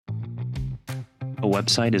A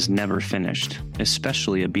website is never finished,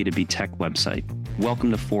 especially a B2B tech website.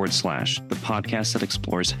 Welcome to Forward Slash, the podcast that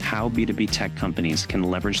explores how B2B tech companies can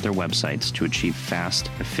leverage their websites to achieve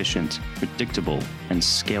fast, efficient, predictable, and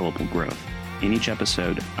scalable growth. In each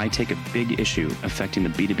episode, I take a big issue affecting the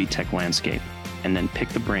B2B tech landscape and then pick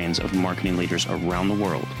the brains of marketing leaders around the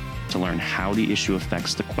world to learn how the issue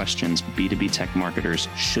affects the questions B2B tech marketers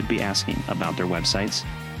should be asking about their websites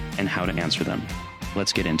and how to answer them.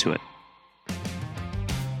 Let's get into it.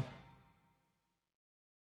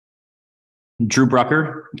 Drew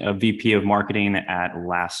Brucker, a VP of Marketing at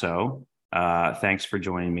Lasso. Thanks for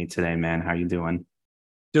joining me today, man. How are you doing?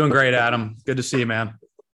 Doing great, Adam. Good to see you, man.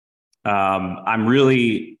 I'm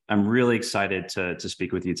really excited to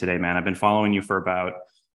speak with you today, man. I've been following you for about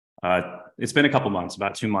it's been a couple months,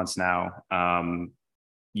 about 2 months now.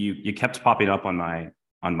 You kept popping up on my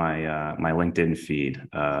LinkedIn feed.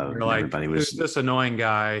 You're like, everybody was, who's this annoying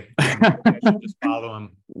guy? I should just follow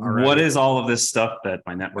him already. What is all of this stuff that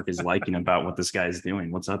my network is liking about what this guy is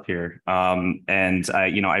doing? What's up here? And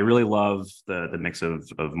I really love the mix of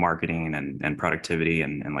marketing and productivity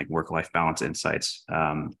and like work-life balance insights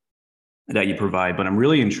that you provide. But I'm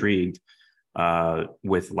really intrigued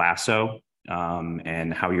with Lasso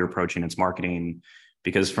and how you're approaching its marketing,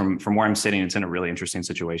 because from where I'm sitting, it's in a really interesting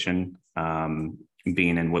situation.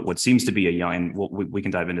 Being in what seems to be a young, and we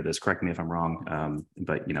can dive into this, correct me if I'm wrong,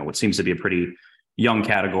 but what seems to be a pretty young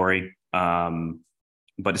category,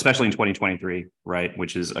 but especially in 2023, right,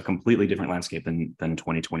 which is a completely different landscape than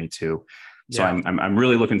 2022. So yeah. I'm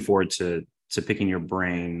really looking forward to picking your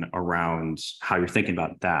brain around how you're thinking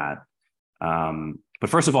about that. But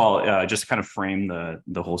first of all, just to kind of frame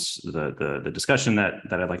the whole the discussion that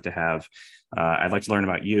I'd like to have, I'd like to learn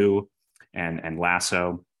about you and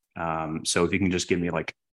Lasso. So if you can just give me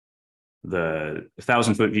like the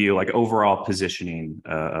 1,000-foot view, like overall positioning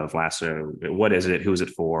of Lasso. What is it? Who is it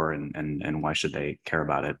for? And why should they care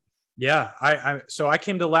about it? Yeah, so I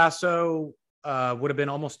came to Lasso would have been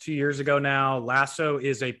almost 2 years ago now. Lasso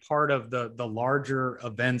is a part of the larger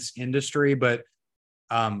events industry, but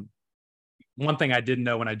one thing I didn't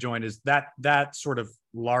know when I joined is that sort of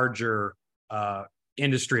larger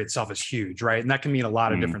industry itself is huge, right? And that can mean a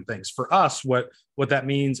lot of different things. For us, what that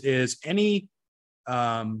means is any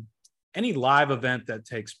live event that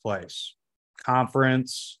takes place,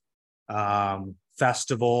 conference,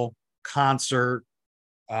 festival, concert,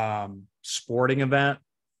 sporting event,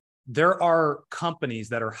 there are companies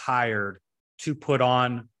that are hired to put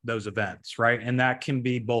on those events, right? And that can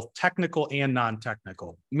be both technical and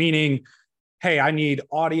non-technical, meaning, hey, I need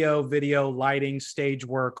audio, video, lighting, stage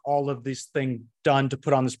work, all of these things done to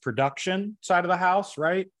put on this production side of the house,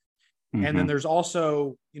 right? Mm-hmm. And then there's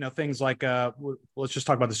also, things like, let's just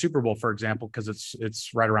talk about the Super Bowl, for example, because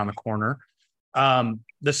it's right around the corner.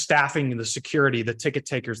 The staffing, the security, the ticket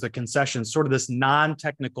takers, the concessions, sort of this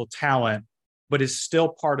non-technical talent, but is still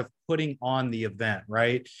part of putting on the event,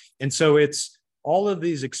 right? And so it's all of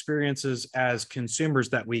these experiences as consumers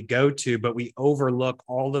that we go to, but we overlook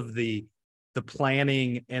all of the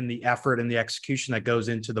planning and the effort and the execution that goes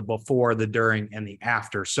into the before, the during, and the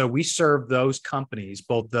after. So we serve those companies,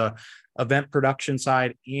 both the event production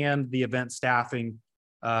side and the event staffing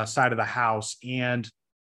side of the house. And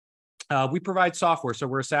we provide software. So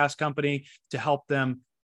we're a SaaS company to help them,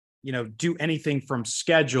 do anything from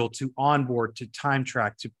schedule to onboard to time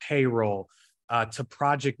track to payroll to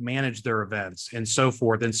project manage their events and so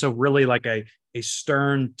forth. And so really like a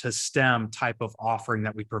stern to stem type of offering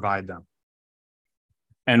that we provide them.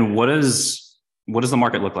 And what does the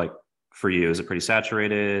market look like for you? Is it pretty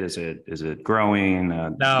saturated? Is it growing?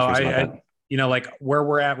 No, like where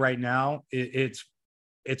we're at right now, it's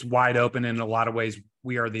wide open. In a lot of ways,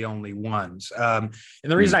 we are the only ones. And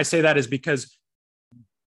the reason I say that is because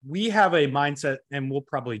we have a mindset, and we'll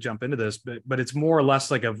probably jump into this, but it's more or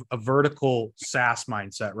less like a vertical SaaS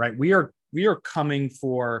mindset, right? We are coming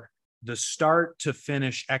for the start to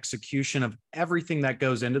finish execution of everything that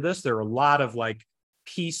goes into this. There are a lot of like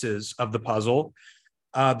pieces of the puzzle.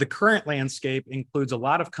 The current landscape includes a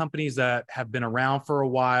lot of companies that have been around for a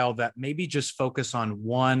while that maybe just focus on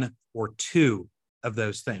one or two of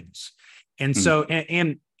those things. And so,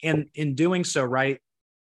 and in doing so, right,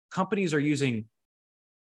 companies are using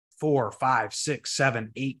 4, 5, 6,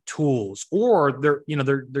 7, 8 tools, or they're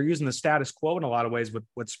using the status quo in a lot of ways with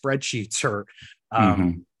spreadsheets or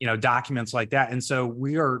documents like that. And so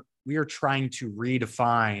we are trying to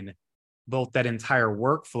redefine both that entire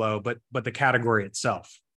workflow, but the category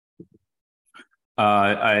itself.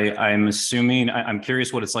 I'm assuming, I'm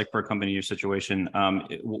curious what it's like for a company in your situation.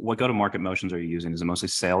 What go-to-market motions are you using? Is it mostly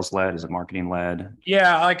sales-led? Is it marketing-led?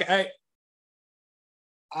 Yeah, like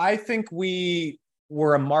I think we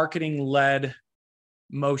were a marketing led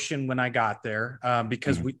motion when I got there,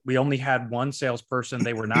 because we only had one salesperson.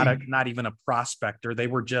 They were not even a prospector. They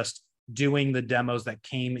were just doing the demos that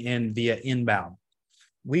came in via inbound.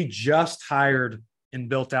 We just hired and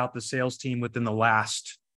built out the sales team within the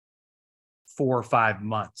last 4 or 5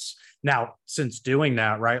 months. Now, since doing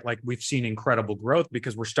that, right, like we've seen incredible growth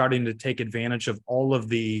because we're starting to take advantage of all of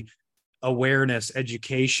the awareness,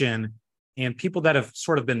 education, and people that have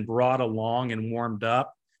sort of been brought along and warmed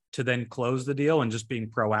up to then close the deal and just being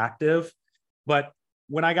proactive. But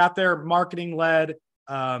when I got there, marketing led.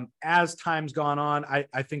 As time's gone on,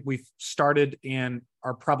 I think we've started and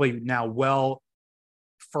are probably now well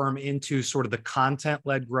firm into sort of the content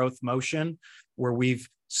led growth motion where we've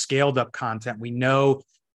scaled up content. We know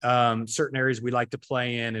certain areas we like to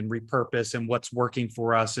play in and repurpose and what's working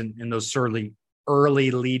for us and those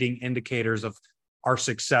early leading indicators of our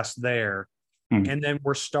success there. And then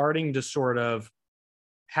we're starting to sort of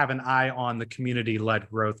have an eye on the community-led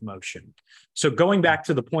growth motion. So going back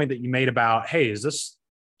to the point that you made about, hey, is this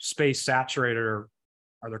space saturated, or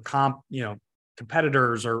are there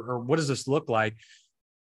competitors, or what does this look like?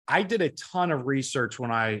 I did a ton of research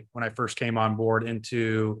when I first came on board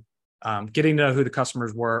into getting to know who the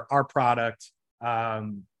customers were, our product,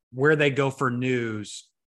 where they go for news,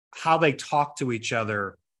 how they talk to each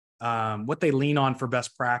other, what they lean on for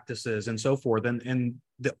best practices, and so forth. And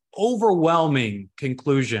the overwhelming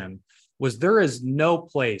conclusion was there is no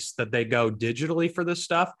place that they go digitally for this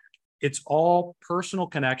stuff. It's all personal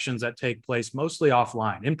connections that take place mostly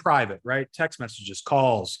offline, in private, right? Text messages,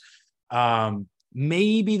 calls.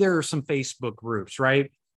 Maybe there are some Facebook groups,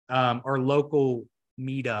 right? Or local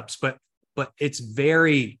meetups, but it's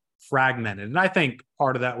very fragmented. And I think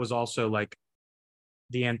part of that was also like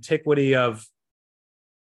the antiquity of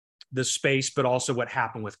the space, but also what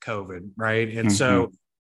happened with COVID, right? And so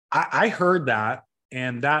I heard that,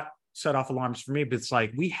 and that set off alarms for me. But it's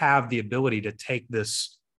like we have the ability to take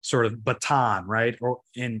this sort of baton, right,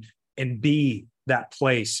 and be that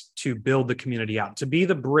place to build the community out, to be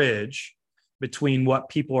the bridge between what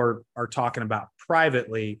people are talking about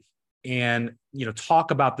privately and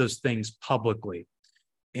talk about those things publicly.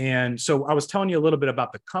 And so I was telling you a little bit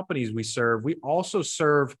about the companies we serve. We also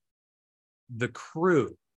serve the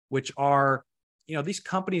crew, which are, these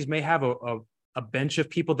companies may have a bench of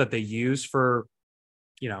people that they use for,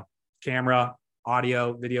 camera,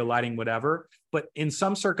 audio, video, lighting, whatever. But in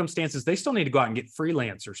some circumstances, they still need to go out and get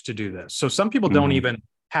freelancers to do this. So some people don't even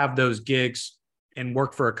have those gigs and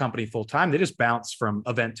work for a company full time. They just bounce from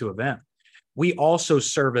event to event. We also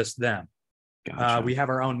service them. Gotcha. We have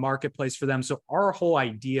our own marketplace for them. So our whole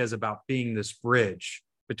idea is about being this bridge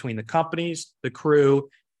between the companies, the crew,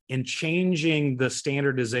 and changing the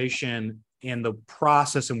standardization and the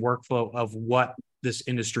process and workflow of what this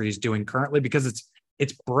industry is doing currently, because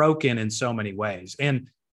it's broken in so many ways, and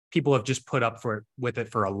people have just put up with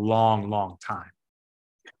it for a long, long time.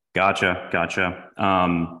 Gotcha.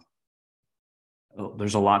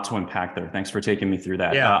 There's a lot to unpack there. Thanks for taking me through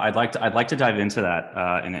that. Yeah. I'd like to dive into that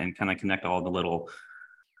and kind of connect all the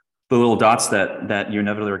little dots that you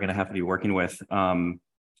inevitably are going to have to be working with.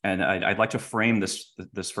 And I'd like to frame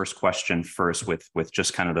this first question first with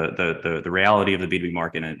just kind of the reality of the B2B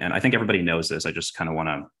market. And I think everybody knows this. I just kind of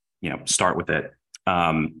want to start with it.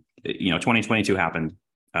 2022 happened.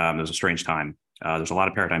 It was a strange time. There's a lot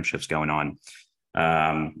of paradigm shifts going on.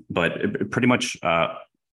 But pretty much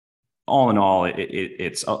all in all,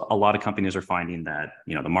 it's a lot of companies are finding that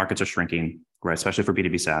the markets are shrinking, right? Especially for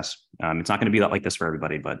B2B SaaS. It's not going to be like this for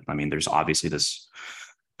everybody, but I mean, there's obviously this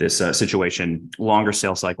situation, longer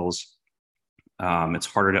sales cycles. It's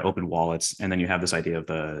harder to open wallets, and then you have this idea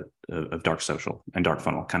of dark social and dark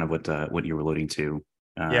funnel, kind of what you were alluding to.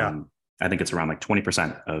 I think it's around like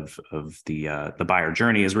 20% of the buyer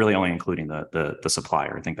journey is really only including the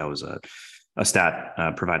supplier. I think that was a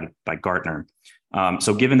stat provided by Gartner.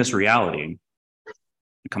 So given this reality,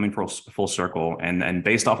 coming full circle, and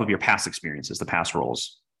based off of your past experiences, the past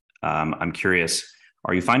roles, I'm curious,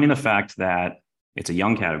 are you finding the fact that it's a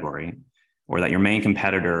young category, or that your main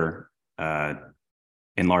competitor,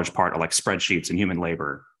 in large part, are like spreadsheets and human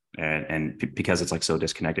labor, and because it's like so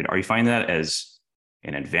disconnected, are you finding that as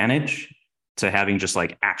an advantage to having just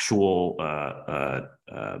like actual,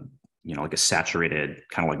 like a saturated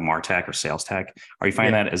kind of like MarTech or sales tech? Are you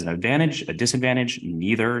finding that as an advantage, a disadvantage,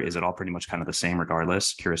 neither? Is it all pretty much kind of the same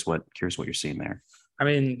regardless? Curious what you're seeing there. I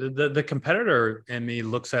mean, the competitor in me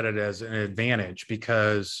looks at it as an advantage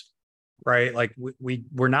because, right, like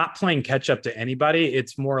we're not playing catch up to anybody.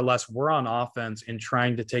 It's more or less we're on offense and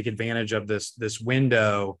trying to take advantage of this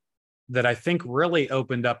window that I think really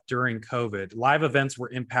opened up during COVID. Live events were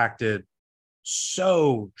impacted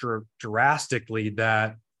so drastically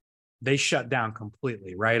that they shut down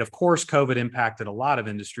completely, right? Of course, COVID impacted a lot of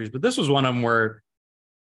industries, but this was one of them where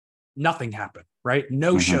nothing happened, right?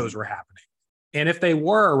 No shows were happening. And if they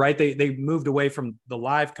were, right, they moved away from the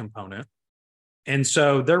live component. And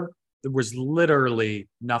so there was literally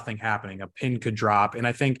nothing happening. A pin could drop. And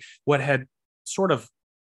I think what had sort of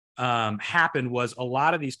happened was a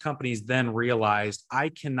lot of these companies then realized I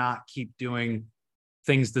cannot keep doing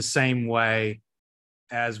things the same way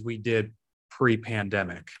as we did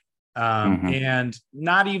pre-pandemic. And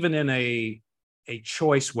not even in a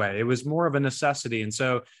choice way. It was more of a necessity. And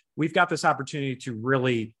so we've got this opportunity to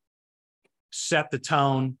really set the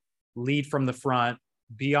tone, lead from the front,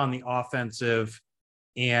 be on the offensive,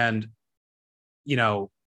 and, you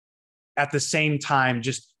know, at the same time,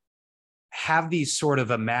 just have these sort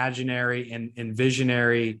of imaginary and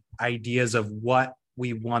visionary ideas of what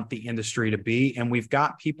we want the industry to be. And we've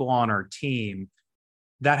got people on our team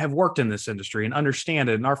that have worked in this industry and understand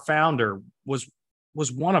it. And our founder was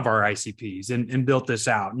one of our ICPs and built this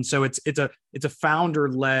out. And so it's a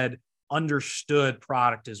founder-led, understood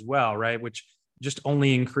product as well, right? Which just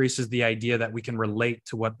only increases the idea that we can relate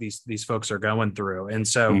to what these folks are going through. And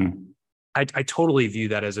so I totally view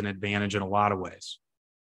that as an advantage in a lot of ways.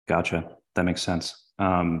 Gotcha. That makes sense.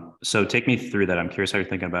 So take me through that. I'm curious how you're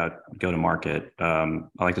thinking about go to market. I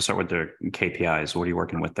like to start with the KPIs. What are you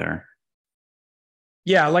working with there?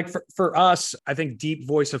 Yeah, like for us, I think deep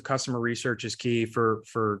voice of customer research is key for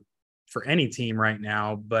any team right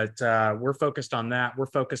now. But we're focused on that. We're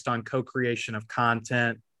focused on co-creation of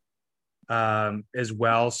content as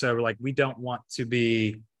well. So like we don't want to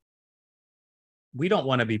be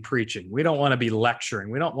preaching. We don't want to be lecturing.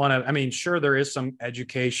 We don't want to, I mean, sure, there is some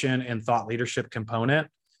education and thought leadership component,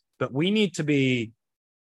 but we need to be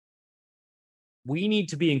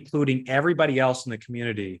including everybody else in the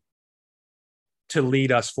community to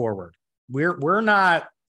lead us forward. We're not,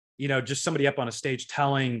 just somebody up on a stage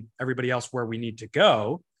telling everybody else where we need to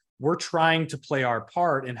go. We're trying to play our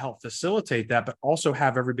part and help facilitate that, but also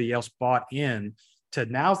have everybody else bought in to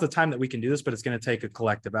now's the time that we can do this, but it's going to take a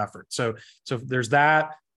collective effort. So there's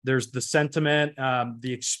that. There's the sentiment,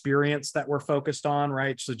 the experience that we're focused on,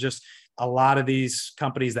 right? So just a lot of these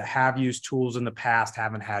companies that have used tools in the past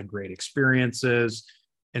haven't had great experiences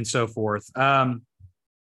and so forth. As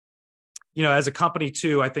a company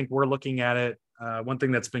too, I think we're looking at it. One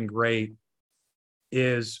thing that's been great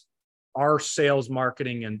is our sales,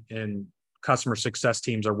 marketing, and customer success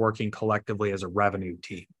teams are working collectively as a revenue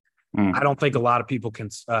team. I don't think a lot of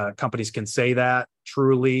companies can say that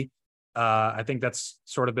truly. I think that's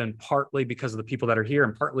sort of been partly because of the people that are here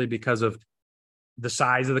and partly because of the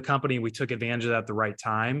size of the company. We took advantage of that at the right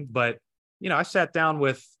time. But, I sat down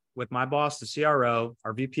with my boss, the CRO,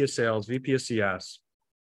 our VP of sales, VP of CS,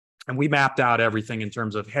 and we mapped out everything in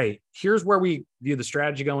terms of, hey, here's where we view the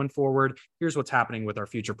strategy going forward. Here's what's happening with our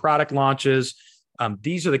future product launches.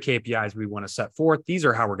 These are the KPIs we want to set forth. These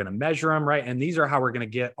are how we're going to measure them, right? And these are how we're going to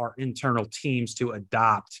get our internal teams to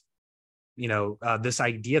adopt, this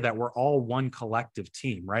idea that we're all one collective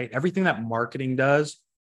team, right? Everything that marketing does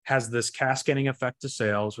has this cascading effect to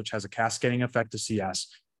sales, which has a cascading effect to CS.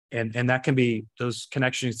 And that can be, those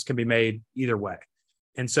connections can be made either way.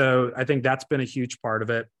 And so I think that's been a huge part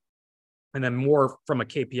of it. And then more from a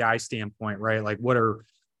KPI standpoint, right? Like what are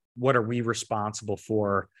we responsible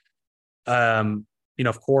for?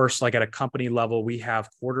 Of course, like at a company level, we have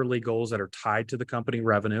quarterly goals that are tied to the company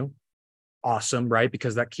revenue. Awesome, right?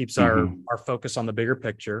 Because that keeps our focus on the bigger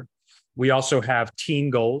picture. We also have team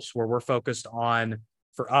goals where we're focused on,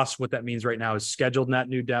 for us, what that means right now is scheduled net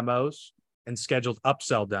new demos and scheduled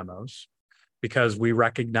upsell demos, because we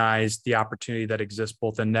recognize the opportunity that exists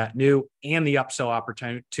both in net new and the upsell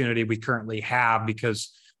opportunity we currently have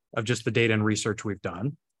because of just the data and research we've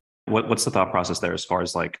done. What's the thought process there as far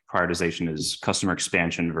as like prioritization is customer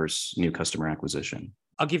expansion versus new customer acquisition?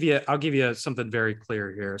 I'll give you something very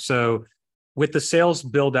clear here. So with the sales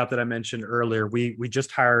build out that I mentioned earlier, we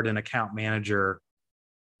just hired an account manager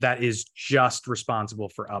that is just responsible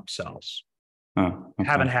for upsells. Oh, okay.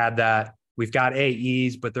 Haven't had that. We've got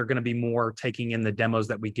AEs, but they're going to be more taking in the demos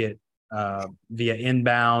that we get via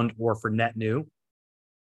inbound or for net new.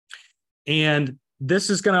 And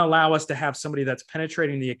this is going to allow us to have somebody that's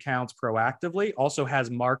penetrating the accounts proactively, also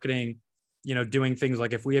has marketing, doing things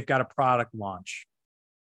like if we have got a product launch,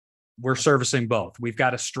 we're servicing both. We've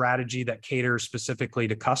got a strategy that caters specifically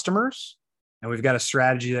to customers, and we've got a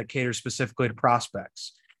strategy that caters specifically to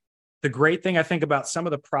prospects. The great thing I think about some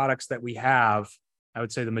of the products that we have, I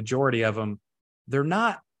would say the majority of them, they're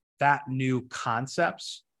not that new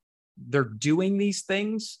concepts. They're doing these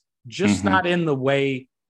things, just not in the way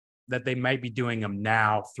that they might be doing them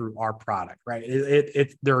now through our product, right?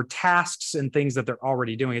 There are tasks and things that they're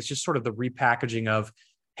already doing. It's just sort of the repackaging of,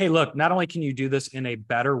 hey, look, not only can you do this in a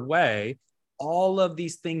better way, all of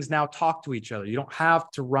these things now talk to each other. You don't have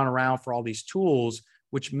to run around for all these tools,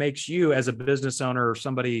 which makes you as a business owner or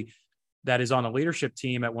somebody that is on a leadership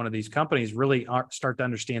team at one of these companies really start to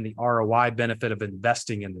understand the ROI benefit of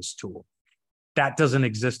investing in this tool. That doesn't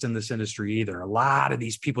exist in this industry either. A lot of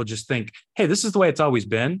these people just think, hey, this is the way it's always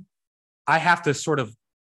been. I have to sort of,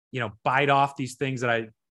 bite off these things that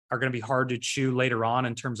are going to be hard to chew later on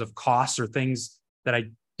in terms of costs or things that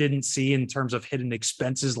I didn't see in terms of hidden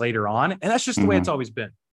expenses later on. And that's just the way it's always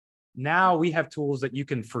been. Now we have tools that you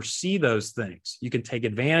can foresee those things. You can take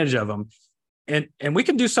advantage of them. And we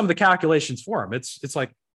can do some of the calculations for them. It's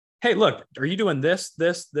like, hey, look, are you doing this,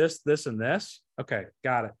 and this? Okay,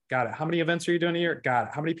 got it. How many events are you doing a year? Got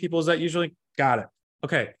it. How many people is that usually? Got it.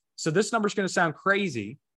 Okay, so this number's going to sound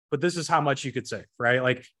crazy, but this is how much you could save, right?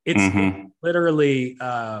 Like it's literally,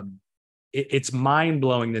 it's mind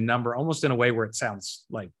blowing the number, almost in a way where it sounds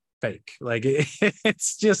like fake. Like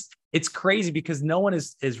it's crazy because no one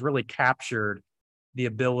is really captured the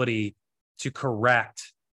ability to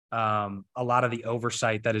correct a lot of the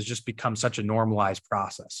oversight that has just become such a normalized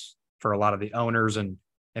process for a lot of the owners and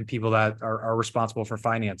people that are responsible for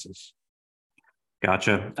finances.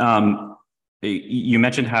 Gotcha. You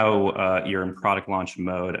mentioned how you're in product launch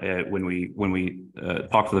mode. When we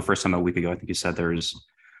talked for the first time a week ago, I think you said there's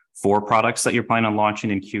 4 products that you're planning on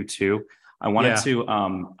launching in Q2. I wanted to,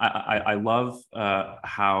 I love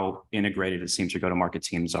how integrated it seems your go-to-market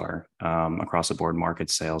teams are across the board: market,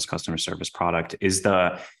 sales, customer service, product. Is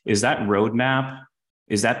that roadmap?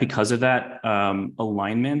 Is that because of that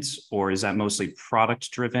alignment, or is that mostly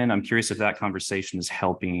product driven? I'm curious if that conversation is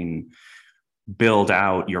helping build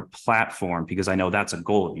out your platform, because I know that's a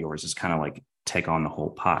goal of yours, is kind of like take on the whole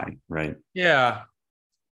pie, right? Yeah.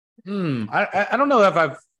 I don't know if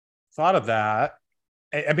I've thought of that.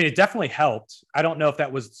 I mean, it definitely helped. I don't know if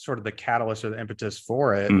that was sort of the catalyst or the impetus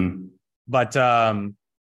for it, but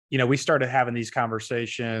we started having these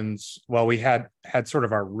conversations. Well, we had sort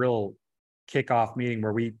of our real kickoff meeting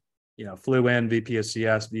where we, flew in VP of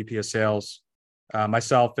CS, VP of sales,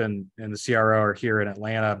 myself and the CRO are here in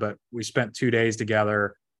Atlanta, but we spent 2 days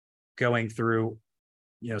together going through,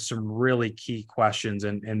 some really key questions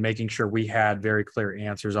and making sure we had very clear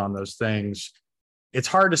answers on those things. It's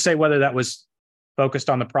hard to say whether that was focused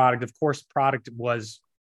on the product. Of course, product was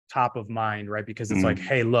top of mind, right? Because it's like,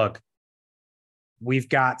 hey, look, we've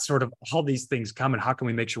got sort of all these things coming. How can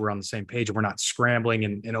we make sure we're on the same page and we're not scrambling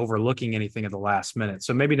and overlooking anything at the last minute?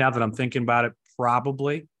 So maybe now that I'm thinking about it,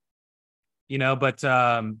 probably, but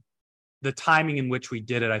the timing in which we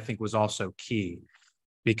did it, I think, was also key,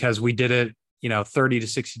 because we did it, 30 to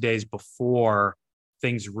 60 days before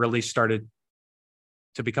things really started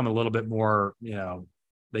to become a little bit more,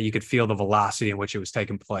 that you could feel the velocity in which it was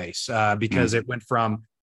taking place, because it went from,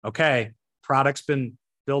 okay, product's been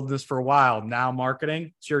building this for a while. Now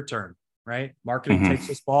marketing, it's your turn, right? Marketing takes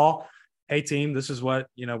this ball. Hey team, this is what,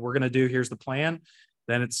 we're going to do. Here's the plan.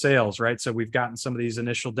 Then it's sales, right? So we've gotten some of these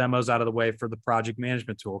initial demos out of the way for the project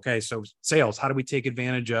management tool. Okay. So sales, how do we take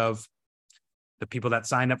advantage of the people that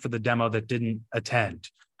signed up for the demo that didn't attend?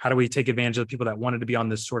 How do we take advantage of the people that wanted to be on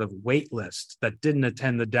this sort of wait list that didn't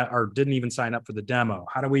attend or didn't even sign up for the demo?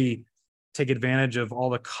 How do we take advantage of all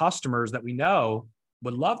the customers that we know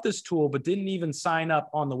would love this tool, but didn't even sign up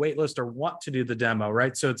on the wait list or want to do the demo,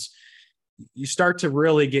 right? So you start to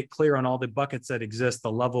really get clear on all the buckets that exist,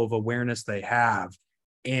 the level of awareness they have,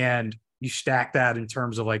 and you stack that in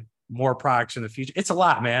terms of like more products in the future. It's a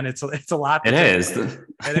lot, man. It's a lot. It is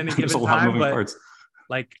at any given time, but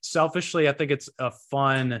like selfishly, I think it's a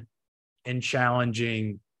fun and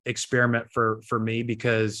challenging experiment for me,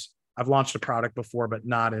 because I've launched a product before, but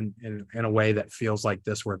not in a way that feels like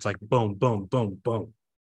this, where it's like boom, boom, boom, boom.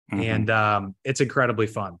 And it's incredibly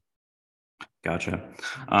fun. Gotcha.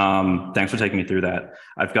 Thanks for taking me through that.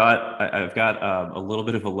 I've got a little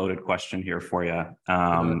bit of a loaded question here for you,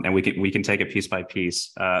 and we can take it piece by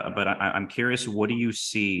piece. But I'm curious, what do you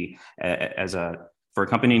see for a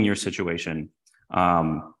company in your situation?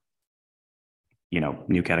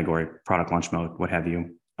 New category, product launch mode, what have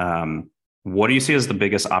you. What do you see as the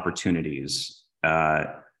biggest opportunities?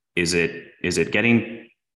 Is it getting,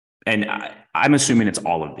 and I'm assuming it's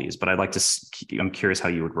all of these, but I'm curious how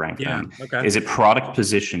you would rank them. Okay. Is it product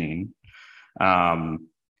positioning?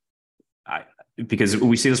 Because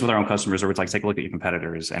we see this with our own customers, where it's like, take a look at your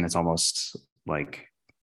competitors, and it's almost like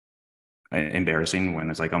embarrassing when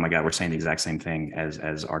it's like, oh my God, we're saying the exact same thing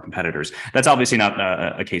as our competitors. That's obviously not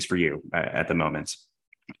a case for you at the moment.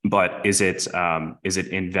 But is it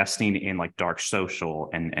investing in like dark social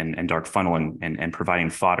and dark funnel and providing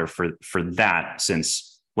fodder for that,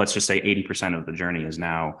 since let's just say 80% of the journey is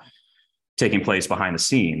now taking place behind the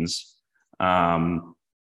scenes?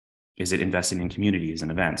 Is it investing in communities and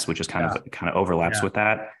events, which is kind of overlaps with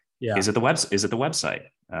that? Yeah. Is it the website?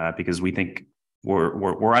 Because we think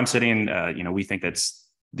where I'm sitting, we think that's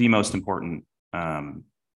the most important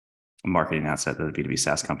marketing asset that a B2B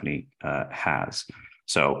SaaS company has.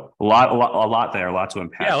 So a lot there, a lot to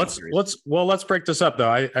unpack. Yeah, let's break this up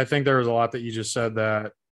though. I think there was a lot that you just said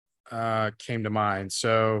that came to mind.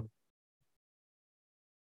 So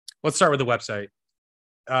let's start with the website.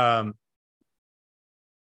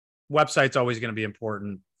 Website's always going to be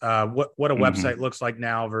important. What a website looks like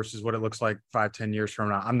now versus what it looks like 5-10 years from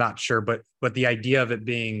now, I'm not sure, but the idea of it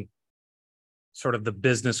being sort of the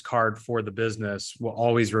business card for the business will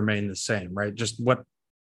always remain the same, right? Just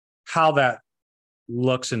how that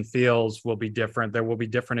looks and feels will be different. There will be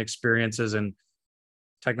different experiences and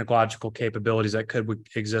technological capabilities that could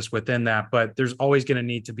exist within that, but there's always going to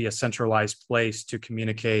need to be a centralized place to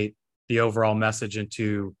communicate the overall message and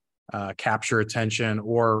to capture attention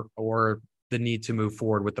or the need to move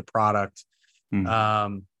forward with the product.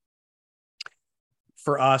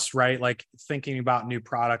 For us, right, like thinking about new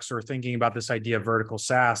products or thinking about this idea of vertical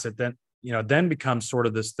SaaS, it then becomes sort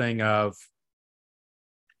of this thing of,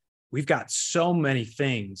 we've got so many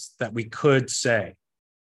things that we could say.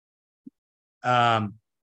 How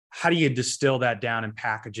do you distill that down and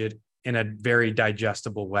package it in a very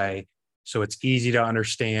digestible way so it's easy to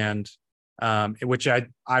understand, which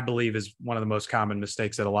I believe is one of the most common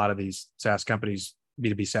mistakes that a lot of these SaaS companies,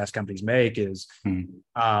 B2B SaaS companies make is,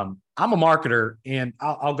 I'm a marketer and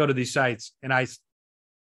I'll go to these sites and I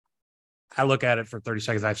look at it for 30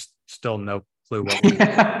 seconds. I have still no clue what we're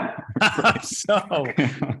doing. So,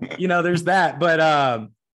 there's that, but,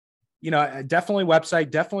 definitely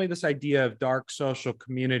website, definitely this idea of dark social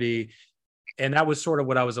community. And that was sort of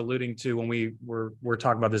what I was alluding to when we were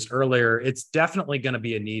talking about this earlier. It's definitely going to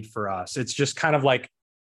be a need for us. It's just kind of like,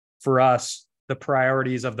 for us, the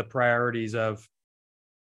priorities of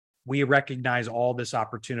we recognize all this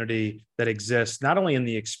opportunity that exists, not only in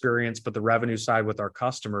the experience, but the revenue side with our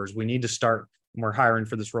customers. We need to start, and we're hiring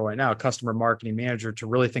for this role right now, a customer marketing manager, to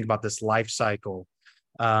really think about this life cycle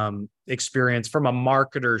experience from a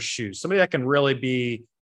marketer's shoes, somebody that can really be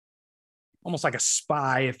almost like a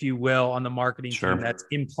spy, if you will, on the marketing team that's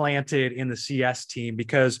implanted in the CS team,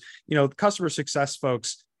 because, customer success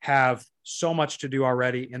folks have so much to do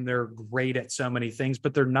already and they're great at so many things,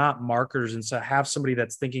 but they're not marketers. And so have somebody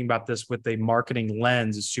that's thinking about this with a marketing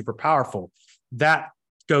lens is super powerful. That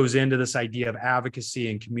goes into this idea of advocacy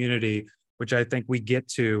and community, which I think we get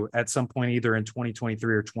to at some point, either in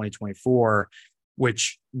 2023 or 2024,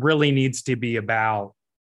 which really needs to be about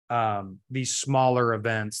these smaller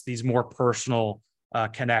events, these more personal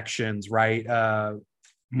connections, right?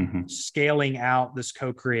 Scaling out this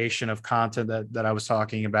co-creation of content that I was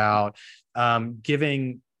talking about,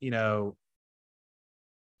 giving,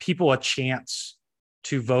 people a chance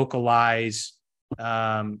to vocalize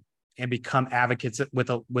and become advocates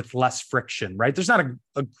with less friction, right? There's not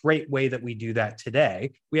a great way that we do that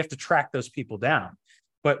today. We have to track those people down.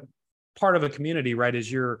 But part of a community, right,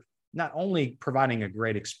 is you're not only providing a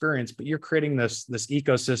great experience, but you're creating this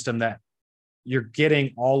ecosystem that you're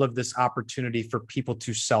getting all of this opportunity for people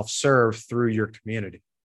to self-serve through your community,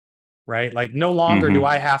 right? Like no longer do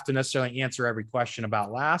I have to necessarily answer every question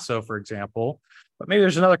about Lasso, for example, but maybe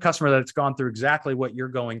there's another customer that's gone through exactly what you're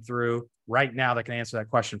going through right now that can answer that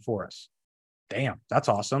question for us. Damn, that's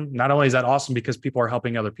awesome. Not only is that awesome because people are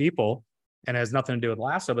helping other people and it has nothing to do with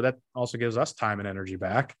Lasso, but that also gives us time and energy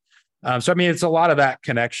back. So, I mean, it's a lot of that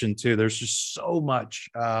connection too. There's just so much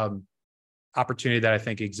opportunity that I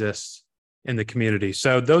think exists in the community.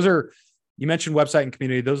 So you mentioned website and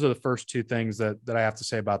community. Those are the first two things that I have to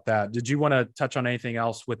say about that. Did you want to touch on anything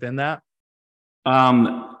else within that?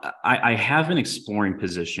 I have been exploring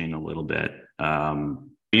positioning a little bit.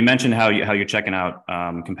 You mentioned how you're checking out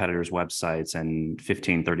competitors' websites and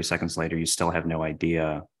 15, 30 seconds later, you still have no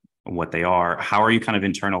idea what they are. How are you kind of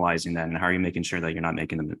internalizing that? And how are you making sure that you're not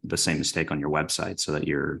making the same mistake on your website so that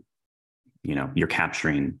you're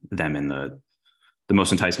capturing them in the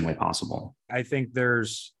most enticing way possible? I think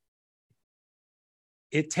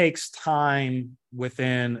it takes time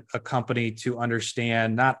within a company to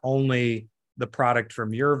understand not only the product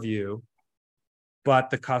from your view,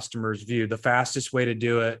 but the customer's view. The fastest way to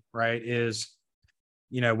do it, right, is,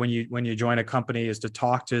 when you join a company, is to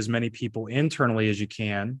talk to as many people internally as you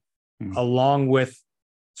can, along with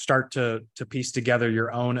start to piece together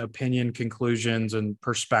your own opinion, conclusions, and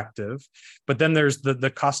perspective. But then there's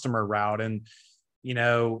the customer route. And,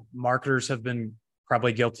 marketers have been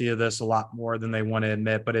probably guilty of this a lot more than they want to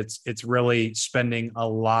admit, but it's really spending a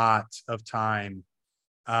lot of time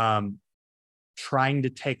trying to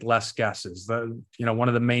take less guesses. One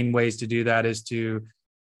of the main ways to do that is to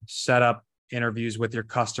set up interviews with your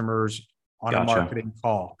customers on a marketing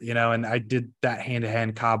call, and I did that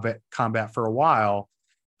hand-to-hand combat for a while.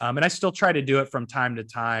 And I still try to do it from time to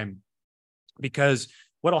time, because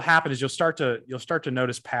what'll happen is you'll start to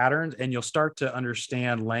notice patterns, and you'll start to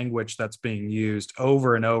understand language that's being used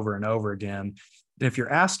over and over and over again. And if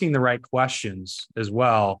you're asking the right questions as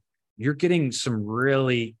well, you're getting some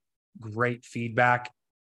really great feedback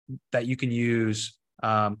that you can use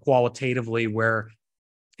qualitatively, where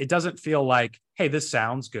it doesn't feel like, hey, this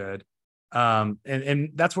sounds good.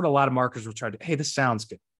 And that's what a lot of marketers will try to, hey, this sounds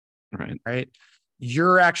good. Right.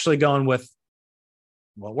 You're actually going with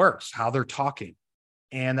what works, how they're talking.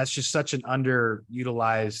 And that's just such an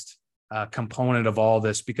underutilized component of all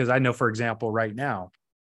this, because I know, for example, right now,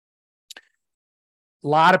 a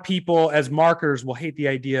lot of people as marketers will hate the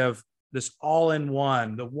idea of this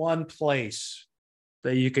all-in-one, the one place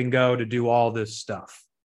that you can go to do all this stuff.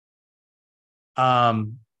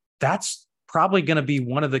 That's probably going to be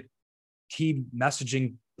one of the key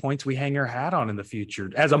messaging points we hang our hat on in the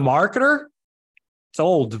future. As a marketer, it's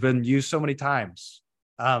old, been used so many times.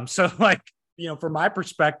 So from my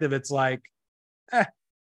perspective, it's like,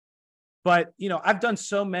 but I've done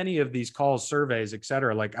so many of these calls, surveys, et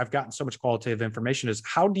cetera. Like, I've gotten so much qualitative information. Is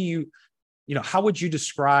how would you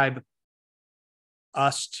describe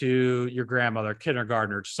us to your grandmother,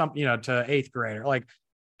 kindergartner, to eighth grader? Like,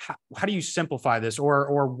 how do you simplify this?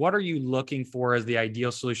 Or what are you looking for as the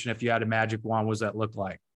ideal solution? If you had a magic wand, what does that look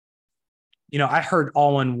like? I heard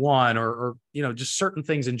all in one, or just certain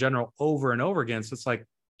things in general over and over again. So it's like,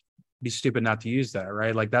 be stupid not to use that,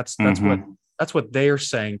 right? Like that's what they're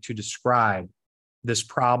saying to describe this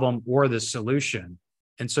problem or this solution.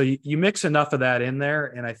 And so you mix enough of that in there,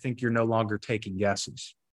 and I think you're no longer taking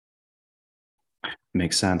guesses.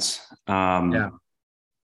 Makes sense. Yeah.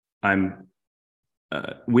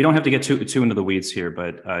 We don't have to get too into the weeds here,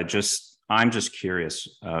 but I'm just curious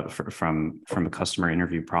from a customer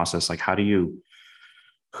interview process. Like,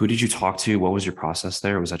 who did you talk to? What was your process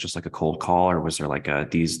there? Was that just like a cold call, or was there like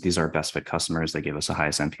these are best fit customers, they give us the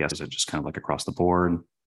highest NPS? Is it just kind of like across the board?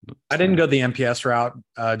 I didn't go the NPS route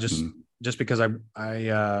just because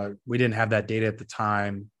we didn't have that data at the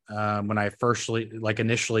time. When I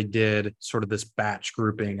initially did sort of this batch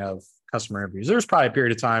grouping of customer interviews, there was probably a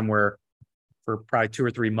period of time where for probably 2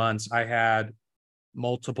 or 3 months, I had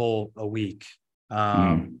multiple a week.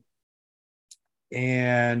 And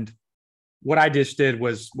what I just did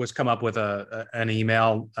was come up with an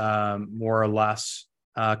email, more or less.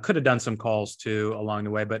 Could have done some calls too along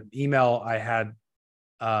the way, but email, I had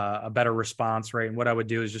a better response rate. And what I would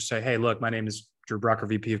do is just say, hey, look, my name is Drew Brucker,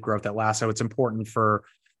 VP of Growth at Lasso. It's important for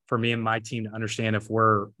me and my team to understand if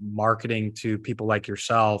we're marketing to people like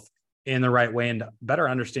yourself in the right way, and to better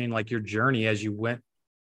understand like your journey as you went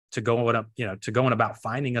to going about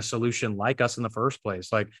finding a solution like us in the first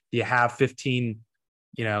place. Like, do you have 15,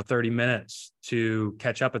 30 minutes to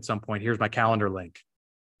catch up at some point? Here's my calendar link.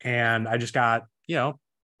 And I just got,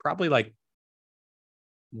 probably like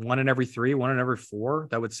 1 in every 3, 1 in every 4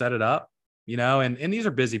 that would set it up, and these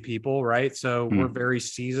are busy people, right? So we're very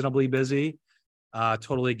seasonably busy.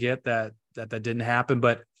 Totally get that didn't happen,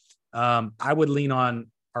 but I would lean on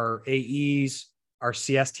our AEs, our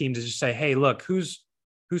CS team to just say, hey, look, who's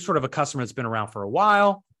sort of a customer that's been around for a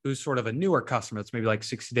while, who's sort of a newer customer that's maybe like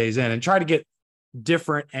 60 days in, and try to get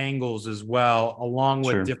different angles as well, along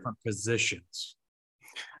with different positions.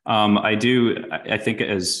 I think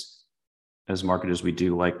as marketers, we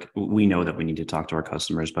know that we need to talk to our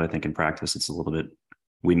customers, but I think in practice, it's a little bit,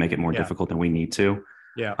 we make it more difficult than we need to.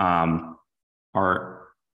 Yeah.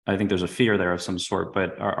 I think there's a fear there of some sort,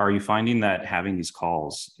 but are you finding that having these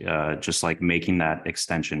calls, just like making that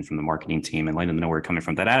extension from the marketing team and letting them know where you're coming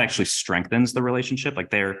from, that actually strengthens the relationship? Like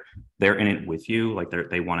they're in it with you, like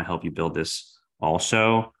they want to help you build this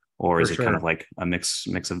also, or is it kind of like a mixed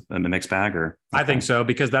bag? Or I think so,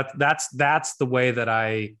 because that's the way that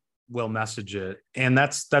I will message it, and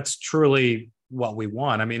that's truly what we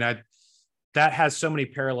want. I mean, that has so many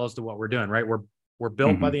parallels to what we're doing, right? We're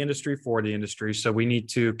built by the industry for the industry. So we need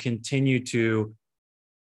to continue to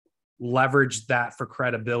leverage that for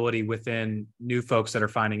credibility within new folks that are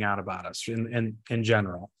finding out about us in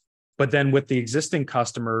general. But then with the existing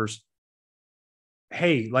customers,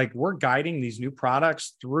 hey, like we're guiding these new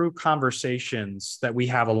products through conversations that we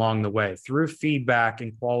have along the way, through feedback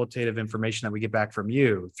and qualitative information that we get back from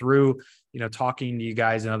you, through, talking to you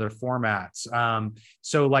guys in other formats.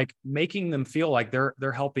 So like making them feel like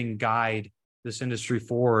they're helping guide this industry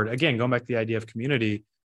forward. Again, going back to the idea of community,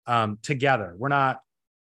 together. We're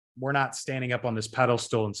not standing up on this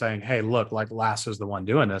pedestal and saying, hey, look, like Lasso's the one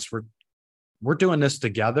doing this. We're doing this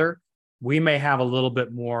together. We may have a little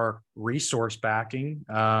bit more resource backing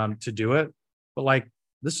to do it, but like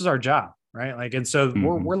this is our job, right? Like, and so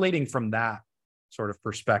we're leading from that sort of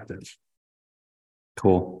perspective.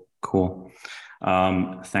 Cool.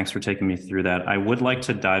 Thanks for taking me through that. I would like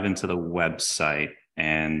to dive into the website,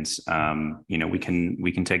 and we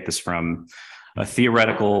can take this from a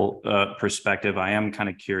theoretical perspective. I am kind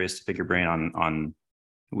of curious to pick your brain on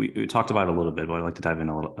we talked about it a little bit, but I'd like to dive in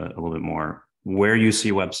a little bit more. Where you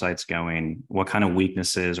see websites going, what kind of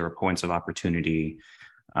weaknesses or points of opportunity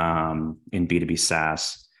in B2B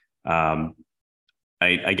SaaS. I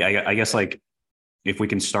guess like if we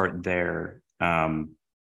can start there,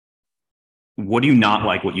 what do you not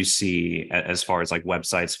like what you see as far as like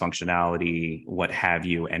websites, functionality, what have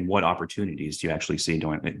you, and what opportunities do you actually see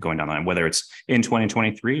going down the line, whether it's in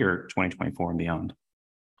 2023 or 2024 and beyond?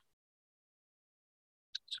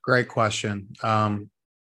 It's a great question.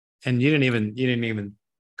 And you didn't even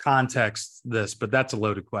context this, but that's a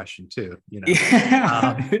loaded question too. Yeah.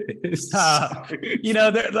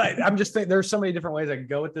 I'm just thinking there's so many different ways I could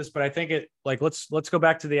go with this, but I think let's go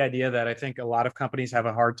back to the idea that I think a lot of companies have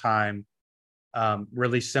a hard time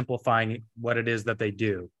really simplifying what it is that they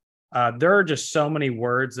do. There are just so many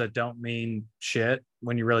words that don't mean shit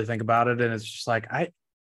when you really think about it, and it's just like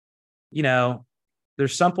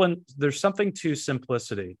there's something to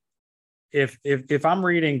simplicity. If I'm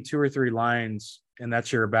reading 2 or 3 lines and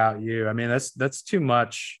that's your about you, I mean, that's too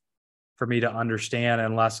much for me to understand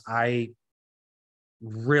unless I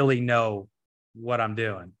really know what I'm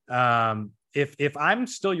doing. If I'm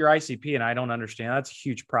still your ICP and I don't understand, that's a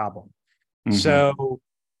huge problem. Mm-hmm. So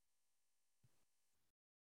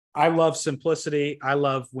I love simplicity. I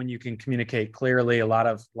love when you can communicate clearly. A lot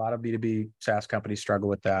of B2B SaaS companies struggle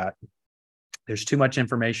with that. There's too much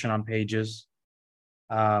information on pages.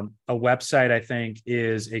 A website, I think,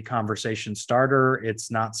 is a conversation starter.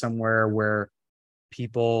 It's not somewhere where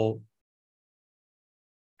people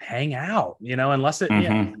hang out, unless it. Mm-hmm.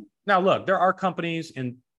 Yeah. Now, look, there are companies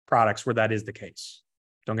and products where that is the case.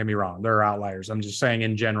 Don't get me wrong. There are outliers. I'm just saying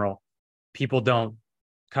in general, people don't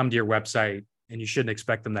come to your website and you shouldn't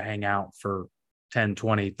expect them to hang out for 10,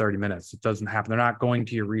 20, 30 minutes. It doesn't happen. They're not going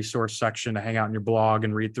to your resource section to hang out in your blog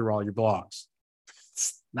and read through all your blogs.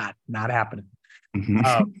 It's not happening.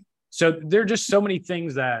 So there are just so many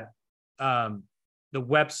things that the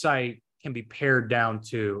website can be pared down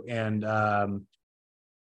to, and I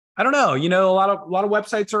don't know. A lot of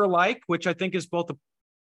websites are alike, which I think is both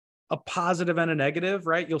a positive and a negative,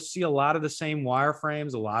 right? You'll see a lot of the same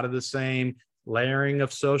wireframes, a lot of the same layering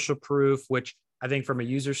of social proof, which I think from a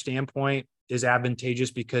user standpoint is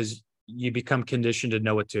advantageous because you become conditioned to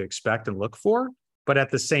know what to expect and look for. But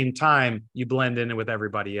at the same time, you blend in with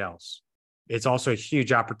everybody else. It's also a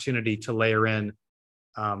huge opportunity to layer in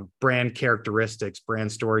brand characteristics,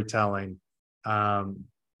 brand storytelling, some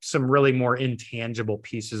really more intangible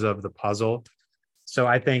pieces of the puzzle. So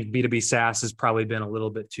I think B2B SaaS has probably been a little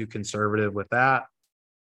bit too conservative with that.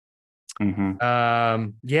 Mm-hmm.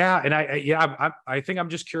 I think I'm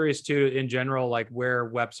just curious too, in general, like where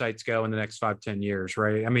websites go in the next 5-10 years,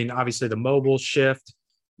 right? I mean, obviously the mobile shift.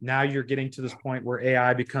 Now you're getting to this point where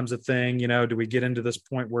AI becomes a thing. Do we get into this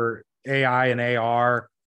point where AI and AR,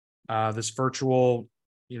 this virtual,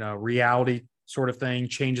 reality sort of thing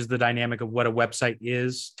changes the dynamic of what a website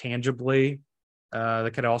is tangibly?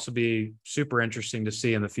 That could also be super interesting to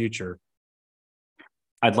see in the future.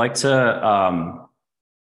 I'd like to,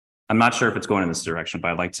 I'm not sure if it's going in this direction,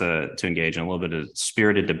 but I'd like to engage in a little bit of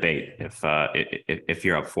spirited debate if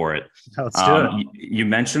you're up for it. Let's do it. You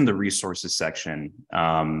mentioned the resources section.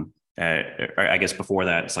 I guess before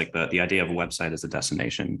that, it's like the idea of a website as a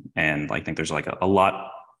destination. And I think there's like a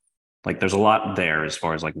lot, there's a lot there as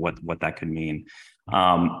far as like what that could mean.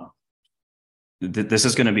 This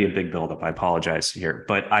is going to be a big buildup. I apologize here,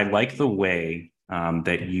 but I like the way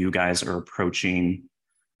that you guys are approaching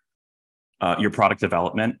your product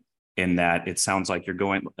development, in that it sounds like you're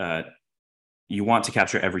going, you want to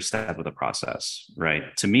capture every step of the process,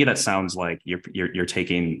 right? To me, that sounds like you're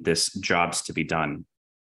taking this jobs to be done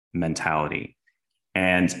mentality.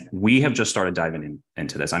 And we have just started diving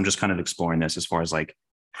into this. I'm just kind of exploring this as far as like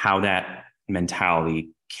how that mentality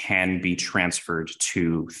can be transferred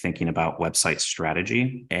to thinking about website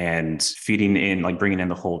strategy and feeding in, like bringing in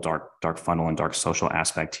the whole dark funnel and dark social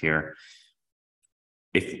aspect here.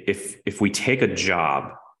 If we take a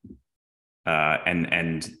job,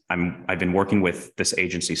 and I've been working with this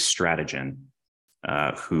agency Strategen,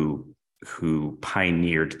 who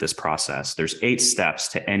pioneered this process. There's 8 steps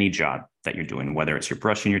to any job that you're doing, whether it's you're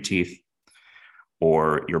brushing your teeth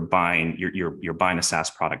or you're buying a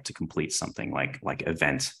SaaS product to complete something like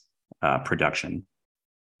event production.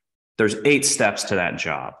 There's 8 steps to that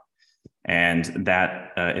job. And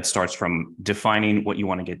that it starts from defining what you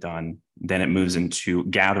want to get done. Then it moves into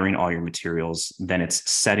gathering all your materials. Then it's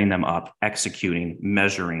setting them up, executing,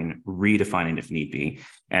 measuring, redefining if need be.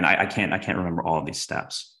 And I can't remember all of these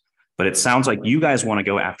steps. But it sounds like you guys want to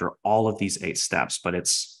go after all of these 8 steps, but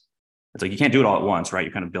it's like you can't do it all at once, right?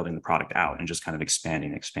 You're kind of building the product out and just kind of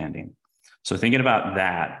expanding. So thinking about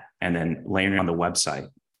that and then layering on the website.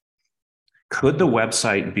 Could the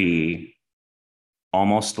website be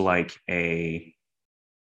almost like a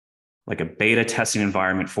beta testing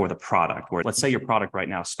environment for the product, where let's say your product right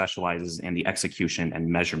now specializes in the execution and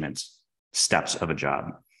measurement steps of a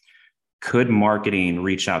job? Could marketing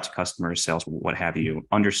reach out to customers, sales, what have you,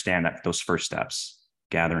 understand that those first steps,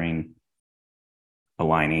 gathering,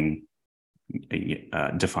 aligning,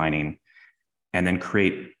 defining, and then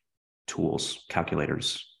create tools,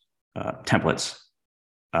 calculators, templates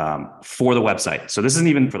for the website? So this isn't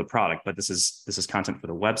even for the product, but this is content for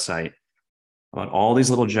the website about all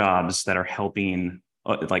these little jobs that are helping,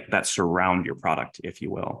 that surround your product, if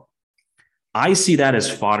you will. I see that as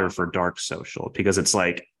fodder for dark social, because it's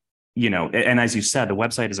like, and as you said, the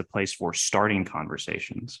website is a place for starting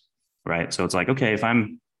conversations, right? So it's like, okay, if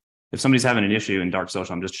somebody's having an issue in dark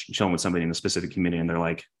social, I'm just chilling with somebody in a specific community, and they're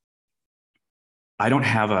like, I don't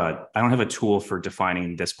have a tool for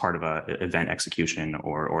defining this part of a event execution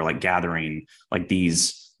or like gathering like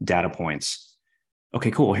these data points.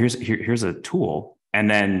 Okay, cool. Here's a tool. And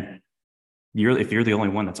then if you're the only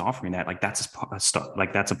one that's offering that, like that's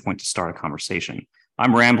a point to start a conversation.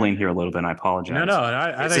 I'm rambling here a little bit, and I apologize. No,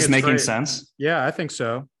 I Is think this making sense? Yeah, I think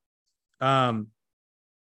so. You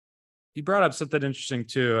brought up something interesting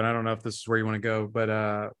too, and I don't know if this is where you want to go,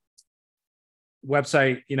 but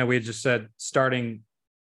website, we had just said starting,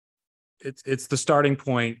 it's the starting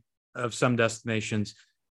point of some destinations.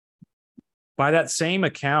 By that same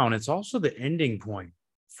account, it's also the ending point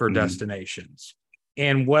for destinations.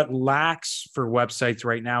 And what lacks for websites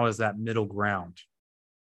right now is that middle ground.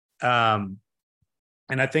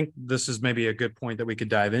 And I think this is maybe a good point that we could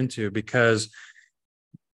dive into, because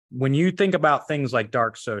when you think about things like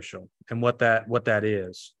dark social and what that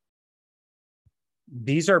is,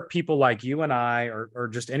 these are people like you and I, or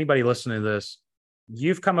just anybody listening to this.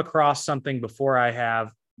 You've come across something before I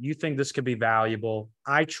have. You think this could be valuable.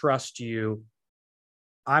 I trust you.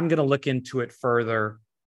 I'm going to look into it further.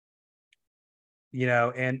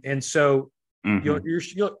 And so you'll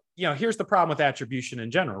here's the problem with attribution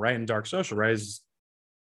in general, right? In dark social, right? Is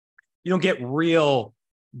you don't get real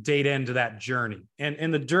data into that journey.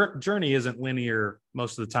 And the journey isn't linear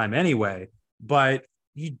most of the time anyway, but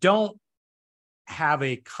you don't have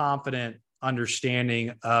a confident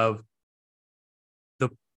understanding of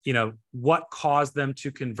what caused them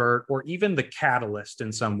to convert, or even the catalyst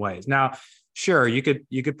in some ways. Now, sure, you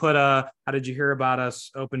could put how did you hear about us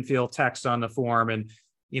open field text on the form, and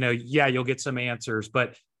you'll get some answers,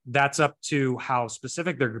 but that's up to how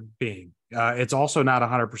specific they're being. It's also not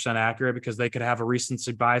 100% accurate, because they could have a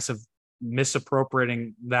recency bias of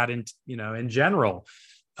misappropriating that in general.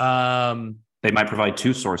 They might provide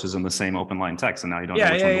 2 sources in the same open line text, and now you don't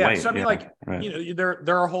know which one to wait. So I mean, right.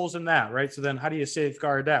 There are holes in that, right? So then how do you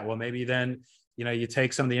safeguard that? Well, maybe then, you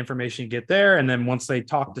take some of the information you get there, and then once they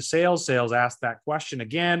talk to sales ask that question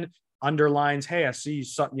again, underlines, hey, I see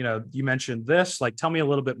you mentioned this, like, tell me a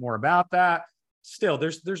little bit more about that. Still,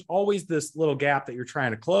 there's always this little gap that you're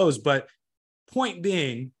trying to close. But point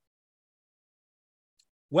being,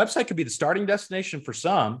 website could be the starting destination for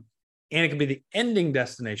some, and it can be the ending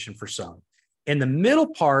destination for some. And the middle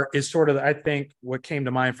part is sort of, I think, what came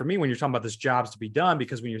to mind for me when you're talking about this jobs to be done,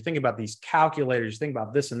 because when you're thinking about these calculators, think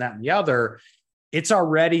about this and that and the other, it's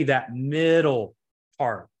already that middle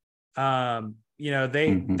part.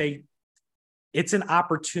 It's an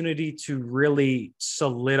opportunity to really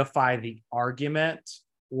solidify the argument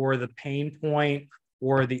or the pain point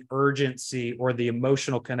or the urgency or the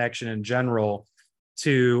emotional connection in general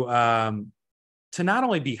to not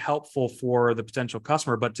only be helpful for the potential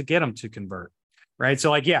customer, but to get them to convert, right?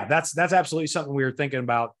 So that's absolutely something we were thinking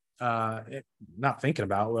about, not thinking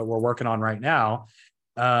about, we're working on right now.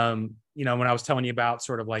 When I was telling you about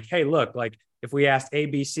sort of like, hey, look, like if we asked A,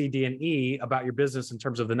 B, C, D, and E about your business in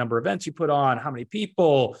terms of the number of events you put on, how many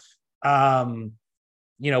people, what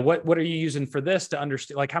are you using for this to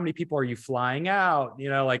understand? Like, how many people are you flying out?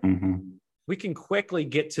 We can quickly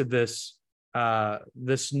get to this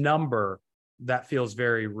number that feels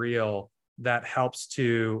very real, that helps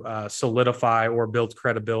to solidify or build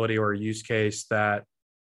credibility or a use case that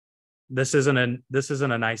this isn't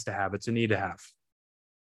a nice to have, it's a need to have.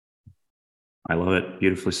 I love it.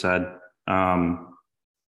 Beautifully said. I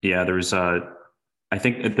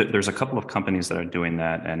think there's a couple of companies that are doing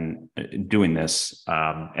that and doing this,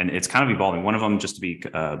 and it's kind of evolving. One of them, just to be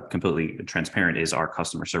completely transparent, is our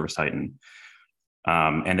customer service Titan.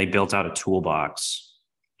 And they built out a toolbox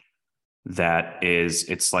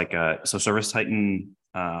it's like so Service Titan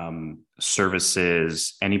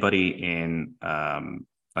services anybody in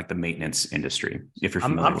like the maintenance industry. If you're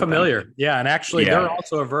familiar, I'm familiar. Yeah. And actually they're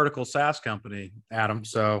also a vertical SaaS company, Adam.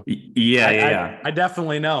 So I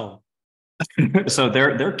definitely know. So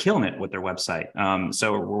they're killing it with their website.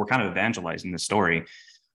 So we're kind of evangelizing this story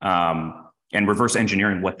and reverse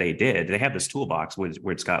engineering what they did. They have this toolbox where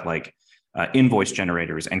it's got like invoice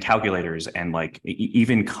generators and calculators and like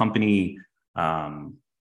even company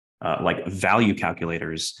like value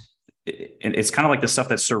calculators. It's kind of like the stuff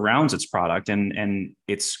that surrounds its product, and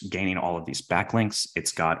it's gaining all of these backlinks.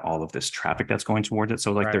 It's got all of this traffic that's going towards it.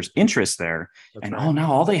 So like there's interest there. That's and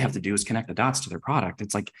now all they have to do is connect the dots to their product.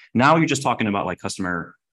 It's like now you're just talking about like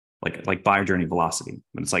customer, like buyer journey velocity.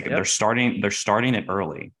 But it's like they're starting it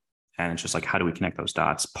early. And it's just like, how do we connect those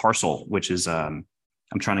dots? Parcel, which is I'm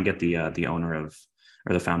trying to get the owner of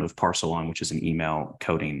or the founder of Parcel on, which is an email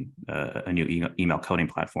coding, a new email coding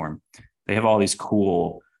platform. They have all these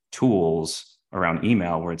cool tools around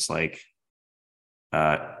email where it's like,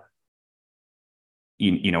 and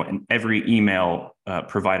every email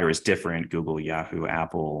provider is different. Google, Yahoo,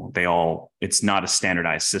 Apple, it's not a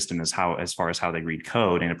standardized system as far as how they read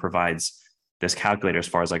code. And it provides this calculator as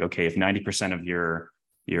far as like, okay, if 90% of your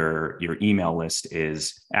email list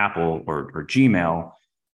is Apple or Gmail,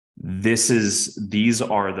 these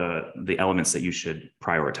are the elements that you should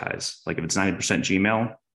prioritize. Like if it's 90%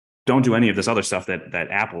 Gmail, don't do any of this other stuff that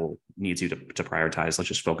Apple needs you to prioritize. Let's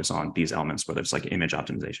just focus on these elements, whether it's like image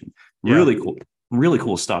optimization. Really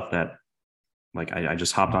cool stuff that like I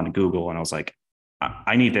just hopped onto Google and I was like,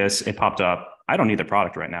 I need this. It popped up. I don't need the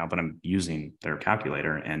product right now, but I'm using their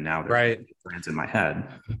calculator and now they're brands in my head.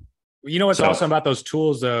 You know what's awesome about those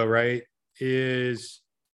tools though, right? Is,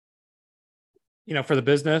 for the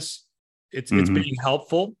business, it's being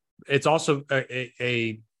helpful. It's also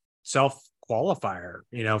a self qualifier,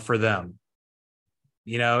 for them.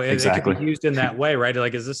 It can be used in that way, right?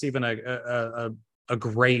 Like, is this even a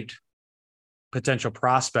great potential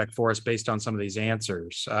prospect for us based on some of these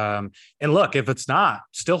answers? And look, if it's not,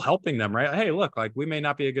 still helping them, right? Hey, look, like we may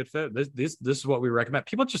not be a good fit. This is what we recommend.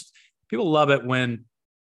 People love it when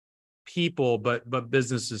people, but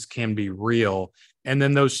businesses can be real. And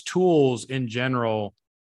then those tools in general,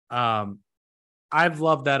 I've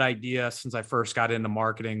loved that idea since I first got into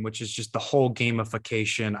marketing, which is just the whole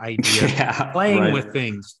gamification idea, playing with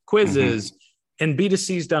things, quizzes, and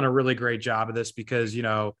B2C's done a really great job of this because,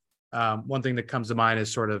 one thing that comes to mind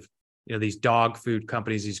is sort of, these dog food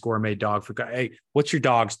companies, these gourmet dog food. Hey, what's your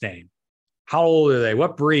dog's name? How old are they?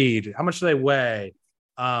 What breed? How much do they weigh?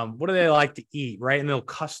 What do they like to eat? Right. And they'll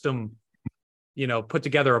custom, put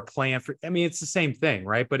together a plan for, it's the same thing,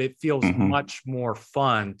 right? But it feels much more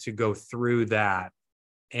fun to go through that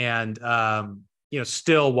and,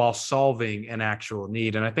 still while solving an actual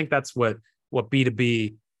need. And I think that's what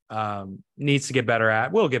B2B needs to get better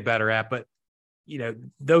at, will get better at. But,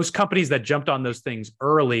 those companies that jumped on those things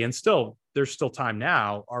early and there's still time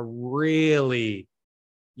now are really,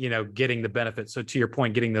 getting the benefit. So to your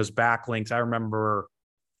point, getting those backlinks, I remember,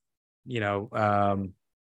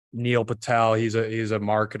 Neil Patel, he's a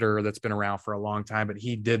marketer that's been around for a long time, but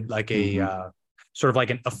he did like a sort of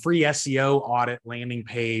like a free SEO audit landing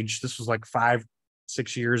page. This was like 5-6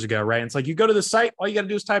 years ago, right? And it's like you go to the site, all you got to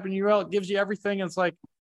do is type in URL, it gives you everything. And it's like,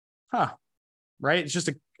 right? It's just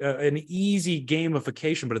an easy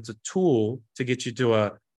gamification, but it's a tool to get you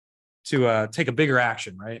to take a bigger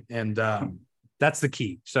action, right? And that's the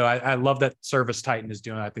key. So I love that Service Titan is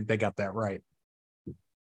doing it. I think they got that right.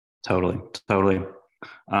 Totally.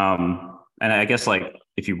 And I guess like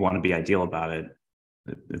if you want to be ideal about it,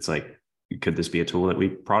 it's like, could this be a tool that we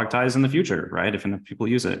productize in the future, right? If enough people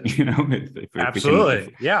use it,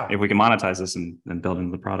 Absolutely. If we can monetize this and build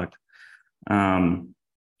into the product.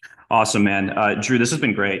 Awesome, man. Drew, this has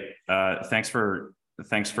been great. Thanks for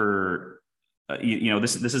this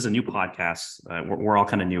is a new podcast. We're all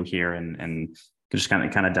kind of new here and just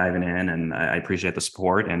kind of diving in, and I appreciate the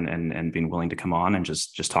support and being willing to come on and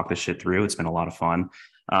just talk this shit through. It's been a lot of fun.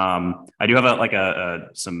 I do have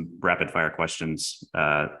some rapid fire questions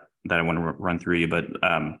that I want to run through you, but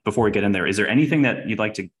before we get in there, is there anything that you'd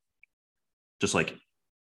like to just like,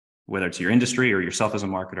 whether it's your industry or yourself as a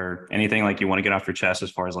marketer, anything like you want to get off your chest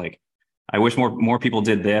as far as like, I wish more people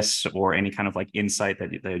did this, or any kind of like insight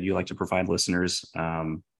that you like to provide listeners,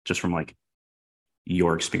 just from like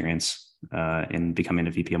your experience in becoming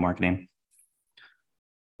a VP of marketing?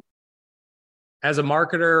 As a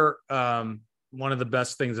marketer, one of the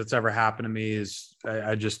best things that's ever happened to me is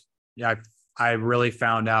I really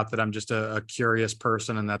found out that I'm just a curious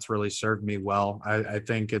person, and that's really served me well. I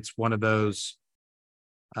think it's one of those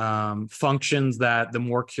functions that the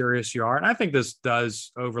more curious you are, and I think this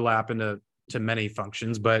does overlap into many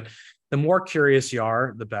functions, but the more curious you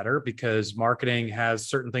are, the better, because marketing has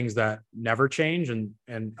certain things that never change and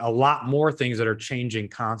a lot more things that are changing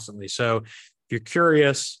constantly. So if you're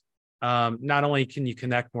curious, not only can you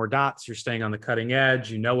connect more dots, you're staying on the cutting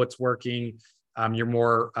edge, you know what's working, you're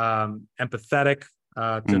more empathetic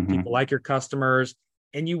to people like your customers,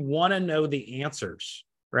 and you want to know the answers,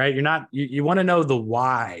 right? You want to know the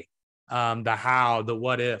why, the how, the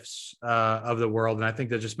what ifs of the world. And I think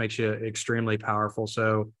that just makes you extremely powerful.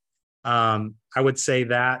 So I would say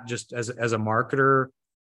that just as a marketer,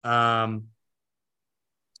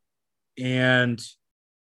 and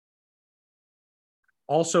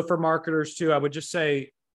also for marketers too, I would just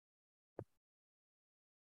say,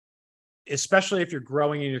 especially if you're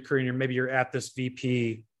growing in your career and maybe you're at this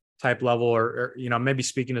VP type level, or maybe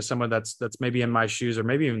speaking to someone that's maybe in my shoes, or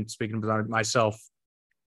maybe even speaking about myself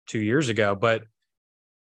 2 years ago, but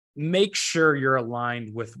make sure you're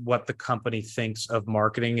aligned with what the company thinks of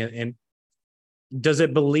marketing, and does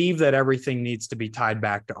it believe that everything needs to be tied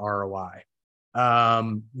back to ROI?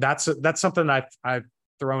 That's something I've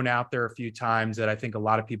thrown out there a few times that I think a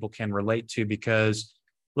lot of people can relate to, because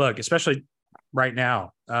look, especially right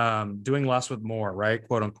now, doing less with more, right?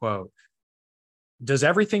 Quote unquote. Does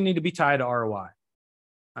everything need to be tied to ROI?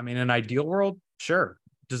 I mean, in an ideal world, sure.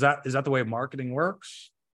 Is that the way marketing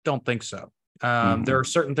works? Don't think so. There are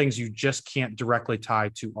certain things you just can't directly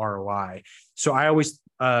tie to ROI. So I always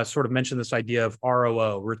sort of mention this idea of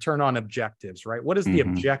ROO, return on objectives, right? What is the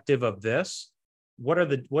objective of this? What are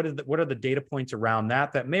the data points around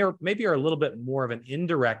that maybe are a little bit more of an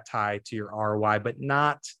indirect tie to your ROI, but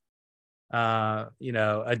not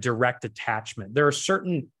a direct attachment. There are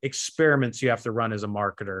certain experiments you have to run as a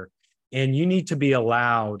marketer, and you need to be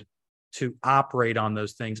allowed to operate on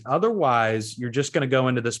those things. Otherwise, you're just going to go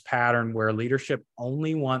into this pattern where leadership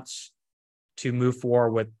only wants to move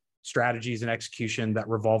forward with strategies and execution that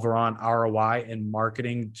revolve around ROI, and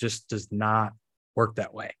marketing just does not work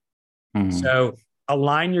that way. So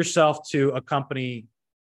align yourself to a company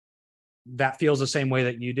that feels the same way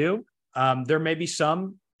that you do. There may be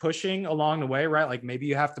some pushing along the way, right? Like maybe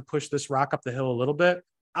you have to push this rock up the hill a little bit.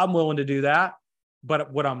 I'm willing to do that.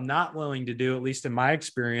 But what I'm not willing to do, at least in my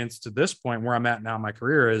experience to this point where I'm at now in my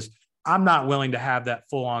career, is I'm not willing to have that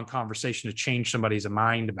full-on conversation to change somebody's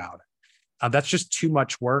mind about it. That's just too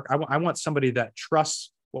much work. I want somebody that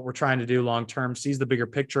trusts what we're trying to do long-term, sees the bigger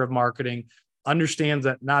picture of marketing, understands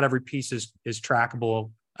that not every piece is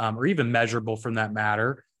trackable or even measurable from that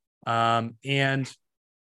matter. And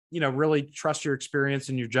really trust your experience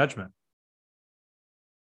and your judgment.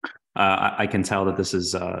 I can tell that this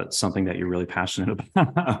is something that you're really passionate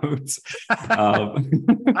about.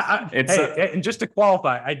 And just to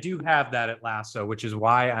qualify, I do have that at Lasso, which is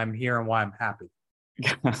why I'm here and why I'm happy.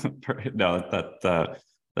 No,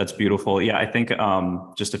 that's beautiful. Yeah, I think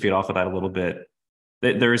just to feed off of that a little bit,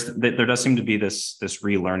 there does seem to be this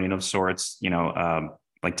relearning of sorts.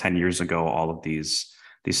 Like 10 years ago, all of these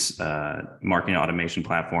marketing automation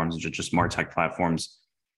platforms, just MarTech platforms,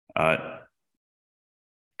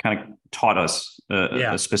 kind of taught us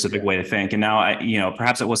a specific way to think. And now,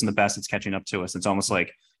 perhaps it wasn't the best. It's catching up to us. It's almost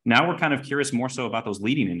like now we're kind of curious more so about those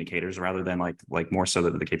leading indicators rather than like more so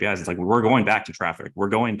the KPIs. It's like we're going back to traffic. We're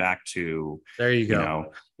going back to, there you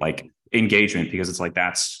go, like engagement, because it's like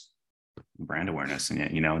that's brand awareness. And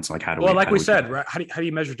it's like, how do we said, right? How do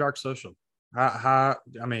you measure dark social? How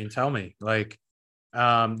I mean, tell me, like,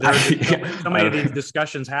 there's so many of these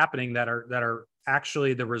discussions happening that are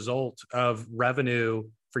actually the result of revenue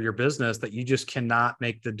for your business that you just cannot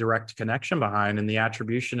make the direct connection behind, and the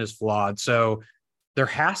attribution is flawed. So there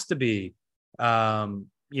has to be, some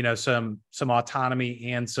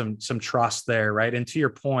autonomy and some trust there, right? And to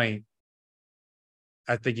your point,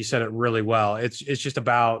 I think you said it really well. It's just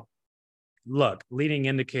about, look, leading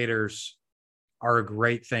indicators are a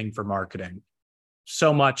great thing for marketing.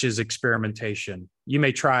 so much is experimentation. You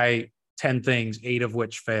may try 10 things, 8 of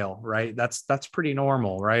which fail, right? That's pretty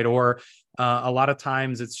normal, right? Or a lot of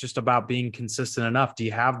times it's just about being consistent enough. Do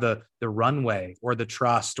you have the runway or the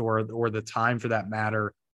trust or the time for that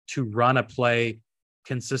matter to run a play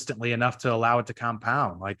consistently enough to allow it to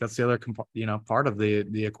compound? Like that's the other part of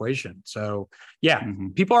the equation. So yeah,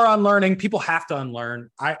 people are unlearning. People have to unlearn.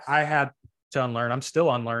 I had to unlearn. I'm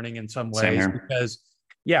still unlearning in some ways because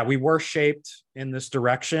yeah, we were shaped in this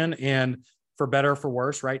direction, and for better or for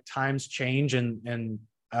worse, right? Times change, and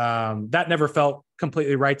that never felt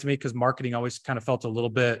completely right to me because marketing always kind of felt a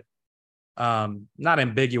little bit not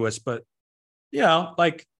ambiguous, but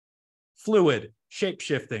like fluid, shape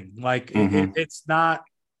shifting. Like it's not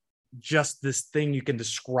just this thing you can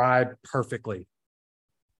describe perfectly.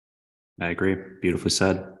 I agree. Beautifully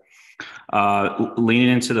said. Leaning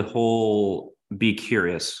into the whole be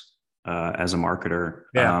curious as a marketer.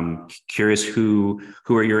 Curious who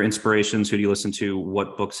are your inspirations? Who do you listen to?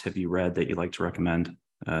 What books have you read that you'd like to recommend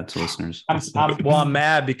to listeners? I'm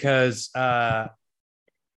mad because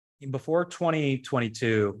before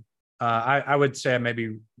 2022, I would say I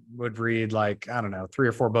maybe would read like, I don't know, 3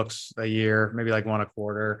 or 4 books a year, maybe like 1 a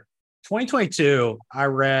quarter. 2022, I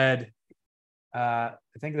read, I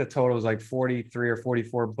think the total was like 43 or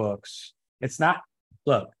 44 books. It's not,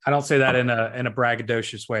 look, I don't say that in a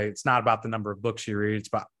braggadocious way. It's not about the number of books you read. It's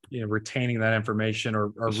about, retaining that information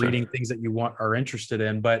or reading things that you are interested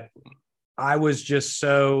in. But I was just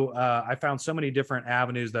so, I found so many different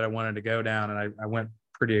avenues that I wanted to go down, and I went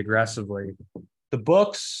pretty aggressively. The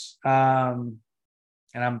books, and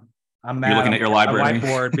I'm mad. You're looking at your library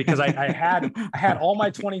whiteboard because I had all my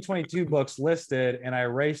 2022 books listed and I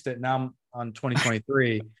erased it. Now I'm on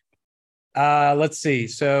 2023. Let's see.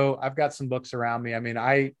 So I've got some books around me. I mean,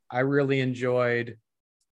 I really enjoyed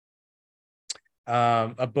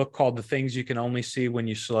a book called The Things You Can Only See When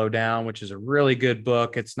You Slow Down, which is a really good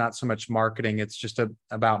book. It's not so much marketing. It's just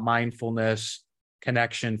about mindfulness,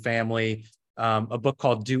 connection, family. A book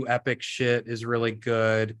called Do Epic Shit is really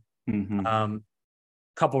good.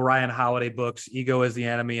 Couple Ryan Holiday books, Ego is the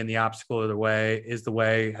Enemy and The Obstacle is the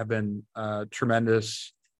Way have been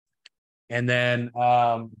tremendous. And then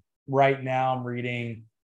right now I'm reading,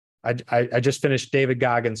 I just finished David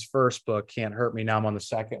Goggins' first book, Can't Hurt Me. Now I'm on the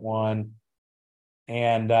second one.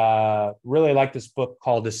 And really like this book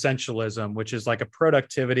called Essentialism, which is like a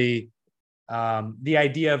productivity, the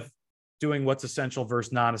idea of doing what's essential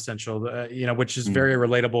versus non-essential, which is very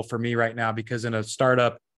relatable for me right now, because in a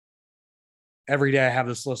startup, every day I have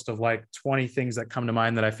this list of like 20 things that come to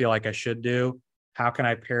mind that I feel like I should do. How can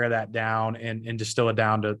I pare that down and distill it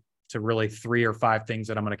down to really 3 or 5 things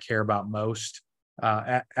that I'm going to care about most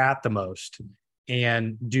at the most,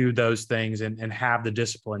 and do those things and have the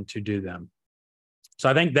discipline to do them. So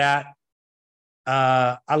I think that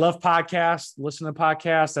I love podcasts, listen to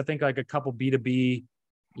podcasts. I think like a couple B2B,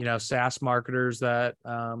 SaaS marketers that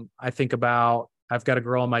I think about. I've got a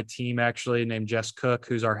girl on my team actually named Jess Cook,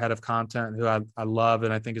 who's our head of content, who I love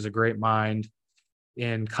and I think is a great mind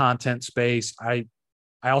in content space. I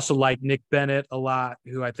also like Nick Bennett a lot,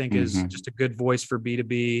 who I think is just a good voice for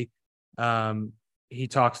B2B. He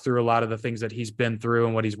talks through a lot of the things that he's been through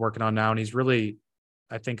and what he's working on now. And he's really,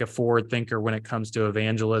 I think, a forward thinker when it comes to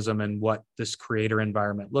evangelism and what this creator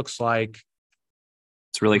environment looks like.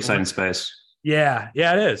 It's a really exciting space. Yeah,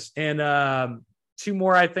 it is. And 2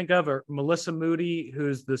 more I think of are Melissa Moody,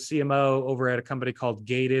 who's the CMO over at a company called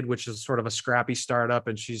Gated, which is sort of a scrappy startup,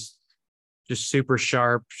 and she's just super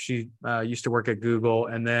sharp. She used to work at Google.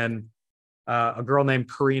 And then a girl named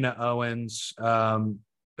Karina Owens,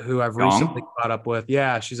 who I've recently caught up with.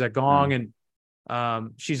 Yeah, she's at Gong,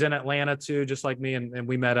 and she's in Atlanta too, just like me. And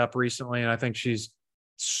we met up recently, and I think she's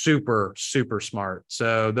super, super smart.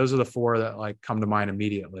 So those are the 4 that like come to mind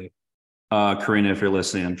immediately. Karina, if you're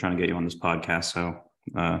listening, I'm trying to get you on this podcast. So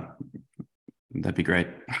that'd be great.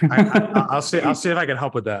 I'll see if I can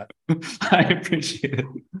help with that. I appreciate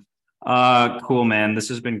it. Cool, man. This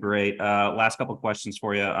has been great. Last couple of questions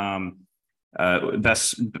for you.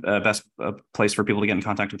 Best place for people to get in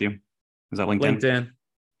contact with you? Is that LinkedIn? LinkedIn.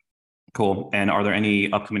 Cool. And are there any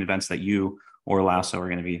upcoming events that you or Lasso are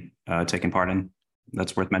going to be taking part in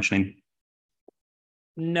that's worth mentioning?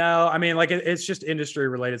 No, I mean, like it's just industry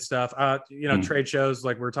related stuff. Trade shows,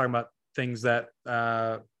 like we're talking about things that,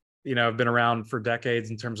 have been around for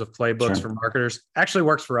decades in terms of playbooks for marketers, actually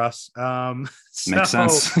works for us. Makes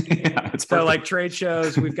sense. Yeah, so like trade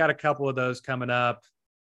shows, we've got a couple of those coming up,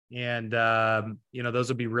 and, those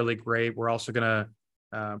will be really great. We're also going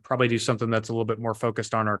to probably do something that's a little bit more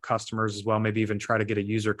focused on our customers as well. Maybe even try to get a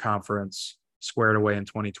user conference squared away in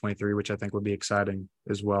 2023, which I think would be exciting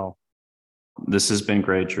as well. This has been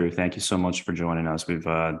great, Drew. Thank you so much for joining us.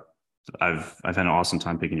 I've had an awesome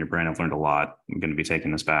time picking your brain. I've learned a lot. I'm going to be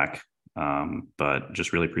taking this back. But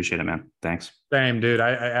just really appreciate it, man. Thanks. Same, dude.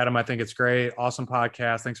 Adam, I think it's great. Awesome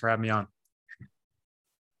podcast. Thanks for having me on.